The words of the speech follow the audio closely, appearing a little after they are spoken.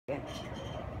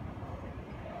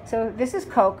So this is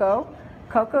Coco.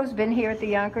 Coco's been here at the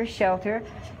Yonkers shelter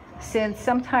since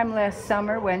sometime last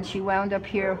summer when she wound up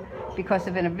here because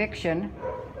of an eviction.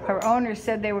 Her owners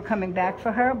said they were coming back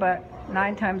for her, but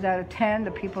 9 times out of 10,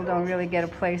 the people don't really get a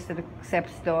place that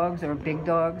accepts dogs or big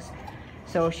dogs.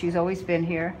 So she's always been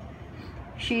here.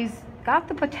 She's got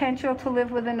the potential to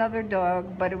live with another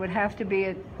dog, but it would have to be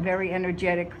a very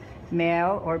energetic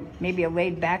male or maybe a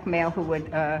laid-back male who would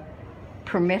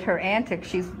permit her antics.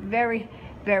 She's very,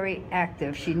 very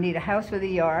active. She'd need a house with a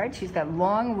yard. She's got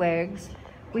long legs.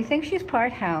 We think she's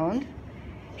part hound.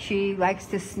 She likes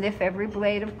to sniff every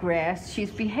blade of grass. She's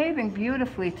behaving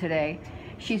beautifully today.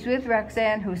 She's with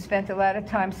Roxanne, who spent a lot of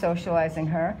time socializing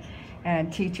her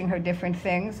and teaching her different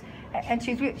things. And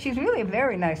she's really a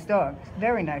very nice dog,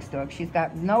 very nice dog. She's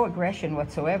got no aggression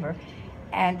whatsoever.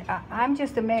 And I'm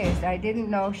just amazed. I didn't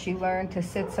know she learned to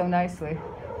sit so nicely.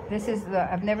 This is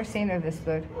I've never seen her this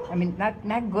good. I mean,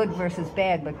 not good versus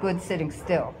bad, but good sitting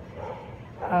still.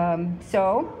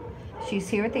 So she's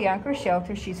here at the Yonkers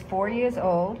shelter. She's 4 years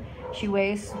old. She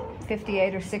weighs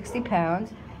 58 or 60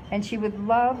 pounds, and she would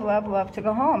love, love, love to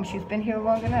go home. She's been here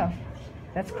long enough.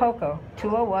 That's Coco,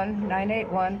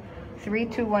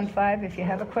 201-981-3215 if you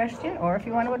have a question or if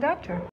you want to adopt her.